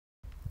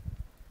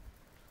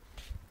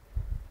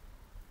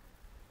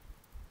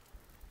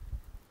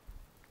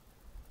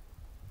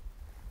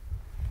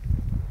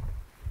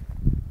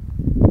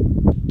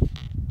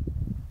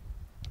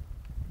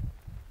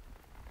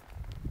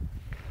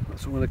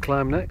That's what I'm going to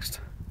climb next.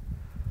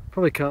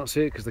 Probably can't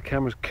see it because the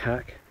camera's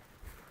cack.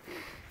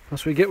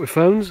 That's what you get with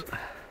phones.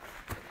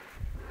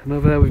 And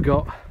over there we've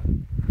got,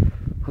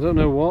 I don't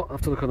know what, I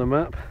have to look on the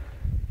map.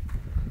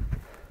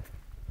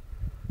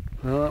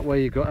 Well, that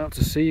way you've got out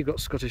to sea, you've got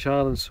Scottish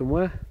Islands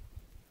somewhere.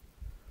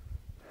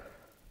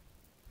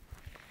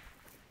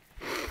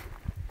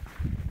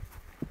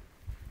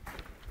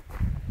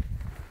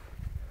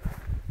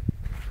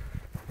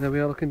 There we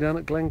are looking down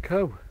at Glen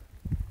Coe.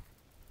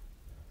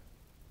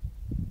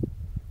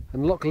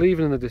 And Loch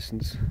Leven in the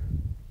distance.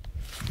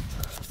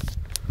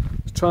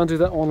 Let's try and do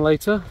that one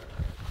later.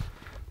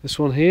 This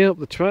one here up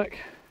the track,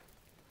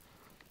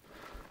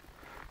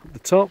 at the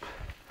top.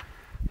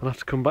 I'll have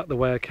to come back the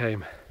way I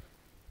came.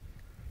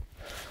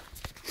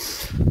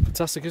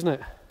 Fantastic, isn't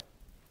it?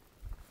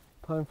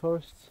 Pine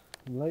forests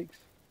and lakes,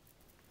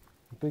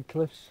 and big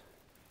cliffs.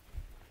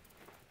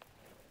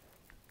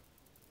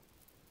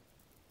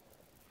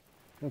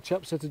 The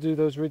chap said to do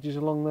those ridges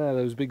along there,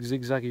 those big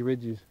zigzaggy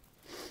ridges.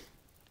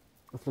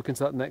 Let's look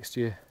into that next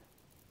year.